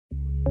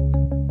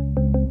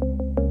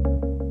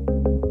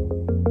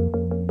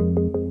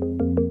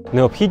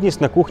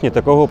Необхідність на кухні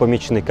такого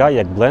помічника,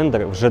 як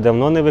блендер, вже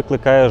давно не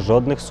викликає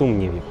жодних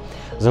сумнівів.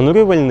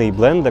 Занурювальний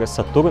блендер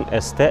Saturn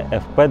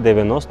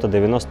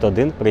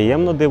ST-FP9091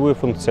 приємно дивує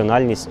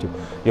функціональністю.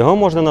 Його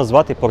можна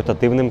назвати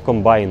портативним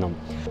комбайном.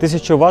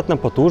 1000-ваттна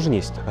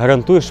потужність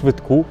гарантує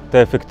швидку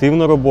та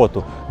ефективну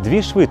роботу.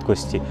 Дві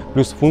швидкості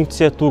плюс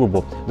функція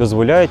турбо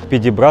дозволяють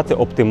підібрати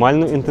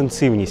оптимальну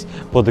інтенсивність,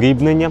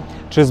 подрібнення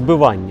чи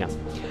збивання.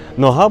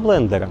 Нога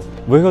блендера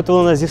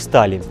виготовлена зі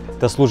сталі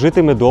та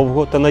служитиме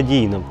довго та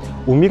надійно.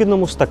 У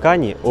мірному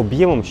стакані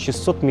об'ємом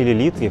 600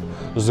 мл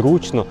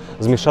зручно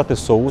змішати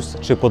соус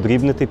чи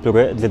подрібнити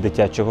пюре для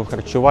дитячого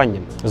харчування.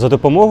 За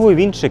допомогою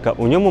вінчика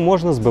у ньому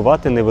можна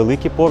збивати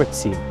невеликі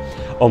порції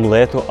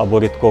омлету або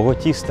рідкого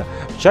тіста.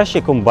 В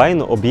чаші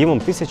комбайну об'ємом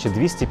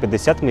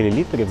 1250 мл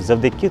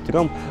завдяки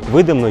 3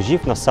 видам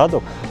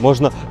ножів-насадок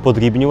можна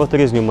подрібнювати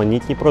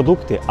різноманітні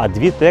продукти, а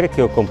 2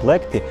 терки у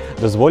комплекті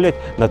дозволять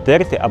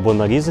натерти або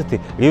нарізати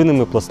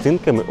рівними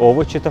пластинками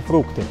овочі та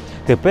фрукти.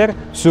 Тепер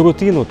всю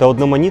рутинну та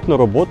одноманітну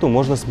роботу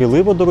можна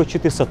сміливо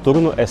доручити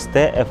Saturn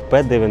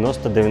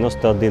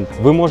ST-FP9091.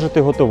 Ви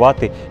можете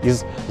готувати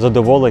із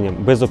задоволенням,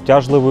 без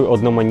обтяжливої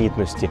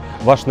одноманітності.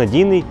 Ваш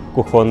надійний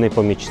кухонний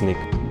помічник.